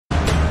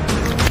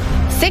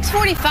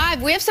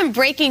6:45, we have some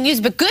breaking news,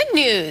 but good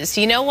news.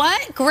 You know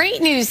what?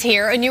 Great news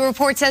here. A new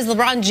report says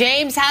LeBron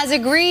James has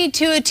agreed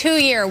to a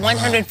 2-year,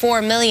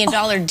 $104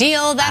 million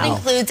deal that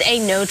includes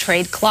a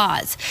no-trade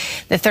clause.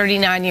 The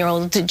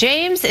 39-year-old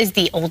James is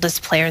the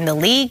oldest player in the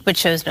league, but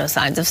shows no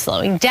signs of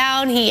slowing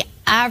down. He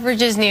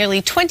averages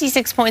nearly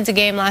 26 points a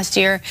game last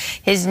year.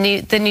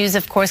 The news,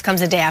 of course,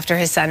 comes a day after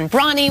his son,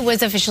 Bronny,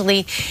 was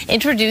officially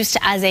introduced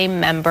as a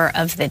member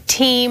of the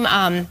team.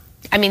 I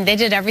mean, they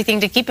did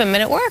everything to keep him,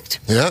 and it worked.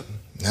 Yep.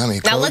 I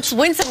mean, now let's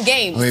win some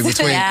games. I mean,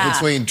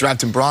 between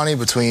drafting Bronny,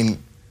 between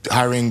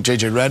hiring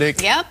J.J.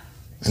 Redick, yep,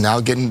 and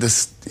now getting him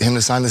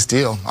to sign this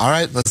deal. All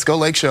right, let's go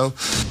Lake Show.